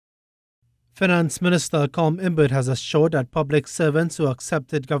Finance Minister Colm Imbert has assured that public servants who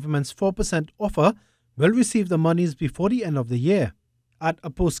accepted government's 4% offer will receive the monies before the end of the year. At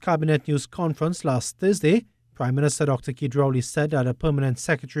a post-cabinet news conference last Thursday, Prime Minister Dr. Keith Rowley said that a permanent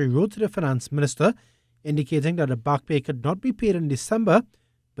secretary wrote to the Finance Minister indicating that the back pay could not be paid in December,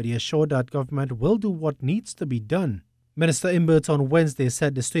 but he assured that government will do what needs to be done. Minister Imbert on Wednesday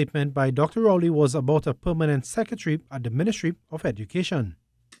said the statement by Dr. Rowley was about a permanent secretary at the Ministry of Education.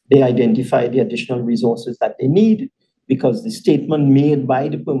 They identify the additional resources that they need because the statement made by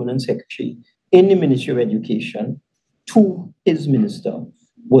the permanent secretary in the Ministry of Education to his minister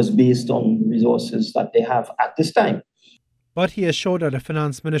was based on the resources that they have at this time. But he assured that the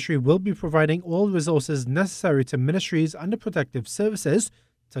Finance Ministry will be providing all resources necessary to ministries and the protective services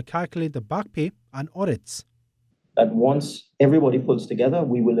to calculate the back pay and audits. That once everybody pulls together,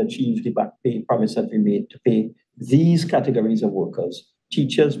 we will achieve the back pay promise that we made to pay these categories of workers: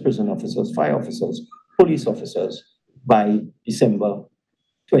 teachers, prison officers, fire officers, police officers, by December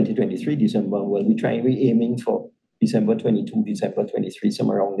 2023. We're aiming for December 22, December 23,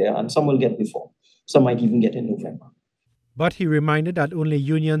 somewhere around there, and some will get before. Some might even get in November. But he reminded that only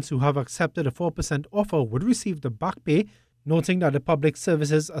unions who have accepted a 4% offer would receive the back pay, noting that the Public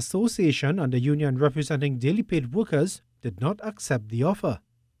Services Association and the union representing daily paid workers did not accept the offer.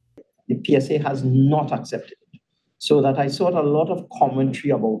 The PSA has not accepted it. So that I saw a lot of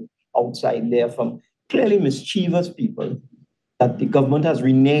commentary about outside there from clearly mischievous people that the government has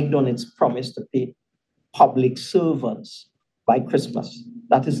reneged on its promise to pay public servants by Christmas.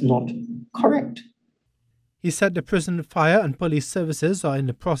 That is not correct. He said the prison, fire and police services are in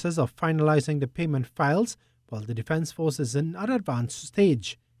the process of finalizing the payment files, while the Defence Force is in an advanced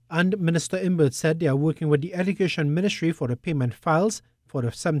stage. And Minister Imbert said they are working with the Education Ministry for the payment files for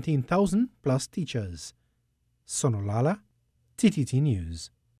the 17,000 plus teachers. Sunil Lalla, TTT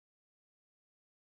News.